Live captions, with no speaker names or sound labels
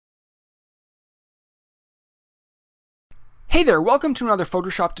Hey there, welcome to another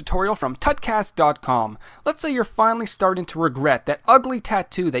Photoshop tutorial from Tutcast.com. Let's say you're finally starting to regret that ugly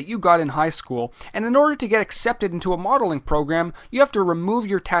tattoo that you got in high school, and in order to get accepted into a modeling program, you have to remove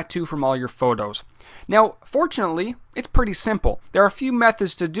your tattoo from all your photos. Now, fortunately, it's pretty simple. There are a few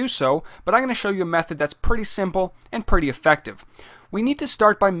methods to do so, but I'm going to show you a method that's pretty simple and pretty effective. We need to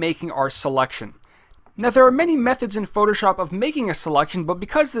start by making our selection. Now, there are many methods in Photoshop of making a selection, but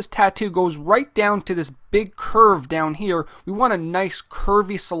because this tattoo goes right down to this big curve down here, we want a nice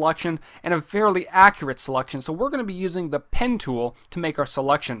curvy selection and a fairly accurate selection. So we're going to be using the pen tool to make our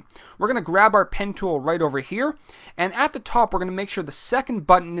selection. We're going to grab our pen tool right over here, and at the top we're going to make sure the second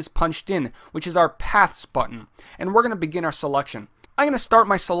button is punched in, which is our paths button, and we're going to begin our selection. I'm going to start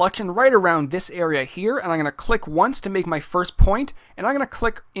my selection right around this area here, and I'm going to click once to make my first point, and I'm going to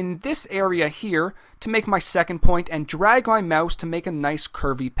click in this area here to make my second point and drag my mouse to make a nice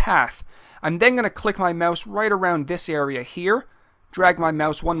curvy path. I'm then going to click my mouse right around this area here, drag my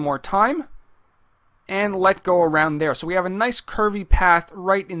mouse one more time, and let go around there. So we have a nice curvy path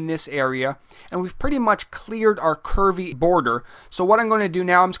right in this area, and we've pretty much cleared our curvy border. So what I'm going to do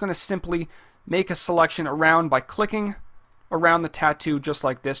now, I'm just going to simply make a selection around by clicking around the tattoo just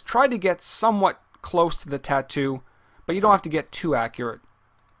like this. Try to get somewhat close to the tattoo, but you don't have to get too accurate.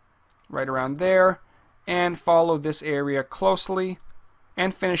 Right around there, and follow this area closely,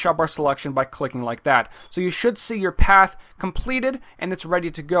 and finish up our selection by clicking like that. So you should see your path completed and it's ready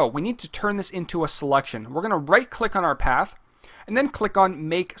to go. We need to turn this into a selection. We're going to right click on our path and then click on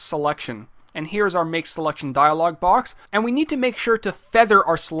Make Selection. And here's our Make Selection dialog box. And we need to make sure to feather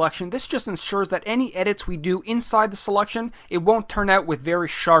our selection. This just ensures that any edits we do inside the selection, it won't turn out with very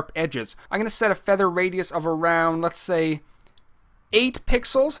sharp edges. I'm going to set a feather radius of around, let's say, 8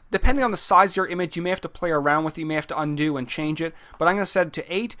 pixels. Depending on the size of your image, you may have to play around with it. You may have to undo and change it. But I'm going to set it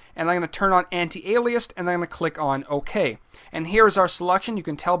to 8, and I'm going to turn on anti-alias, and I'm going to click on OK. And here's our selection. You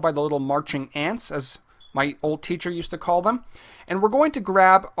can tell by the little marching ants, as my old teacher used to call them. And we're going to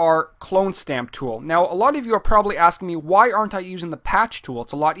grab our clone stamp tool. Now, a lot of you are probably asking me, why aren't I using the patch tool?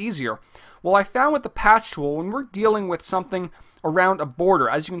 It's a lot easier. Well, I found with the patch tool, when we're dealing with something around a border,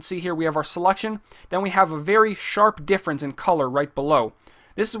 as you can see here, we have our selection, then we have a very sharp difference in color right below.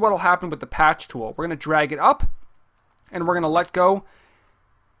 This is what will happen with the patch tool. We're going to drag it up, and we're going to let go.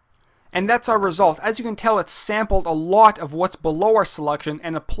 And that's our result. As you can tell, it's sampled a lot of what's below our selection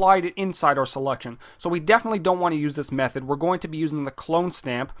and applied it inside our selection. So we definitely don't want to use this method. We're going to be using the clone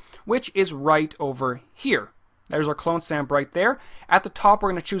stamp, which is right over here. There's our clone stamp right there. At the top,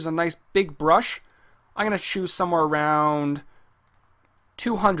 we're going to choose a nice big brush. I'm going to choose somewhere around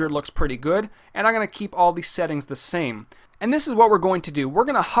 200, looks pretty good. And I'm going to keep all these settings the same. And this is what we're going to do. We're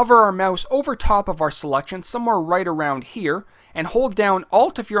going to hover our mouse over top of our selection, somewhere right around here, and hold down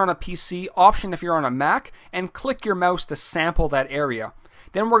Alt if you're on a PC, Option if you're on a Mac, and click your mouse to sample that area.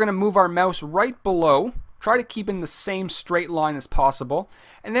 Then we're going to move our mouse right below, try to keep in the same straight line as possible,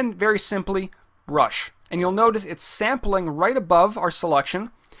 and then very simply brush. And you'll notice it's sampling right above our selection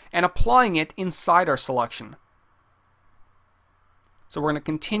and applying it inside our selection. So we're going to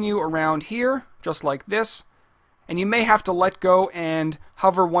continue around here, just like this. And you may have to let go and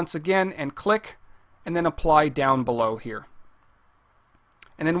hover once again and click, and then apply down below here.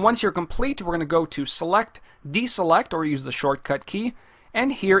 And then once you're complete, we're going to go to Select, Deselect, or use the shortcut key.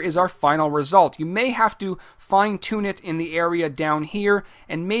 And here is our final result. You may have to fine-tune it in the area down here,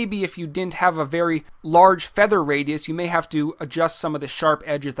 and maybe if you didn't have a very large feather radius, you may have to adjust some of the sharp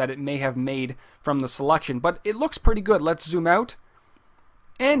edges that it may have made from the selection. But it looks pretty good. Let's zoom out.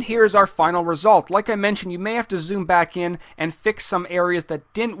 And here's our final result. Like I mentioned, you may have to zoom back in and fix some areas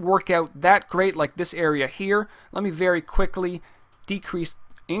that didn't work out that great, like this area here. Let me very quickly increase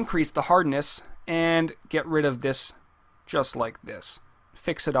the hardness and get rid of this just like this.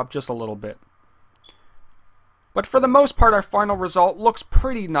 Fix it up just a little bit. But for the most part, our final result looks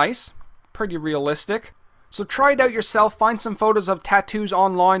pretty nice, pretty realistic. So try it out yourself, find some photos of tattoos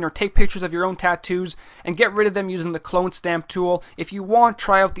online or take pictures of your own tattoos and get rid of them using the clone stamp tool. If you want,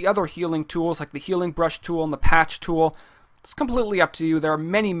 try out the other healing tools like the healing brush tool and the patch tool. It's completely up to you. There are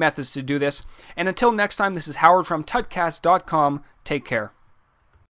many methods to do this. And until next time, this is Howard from Tutcast.com. Take care.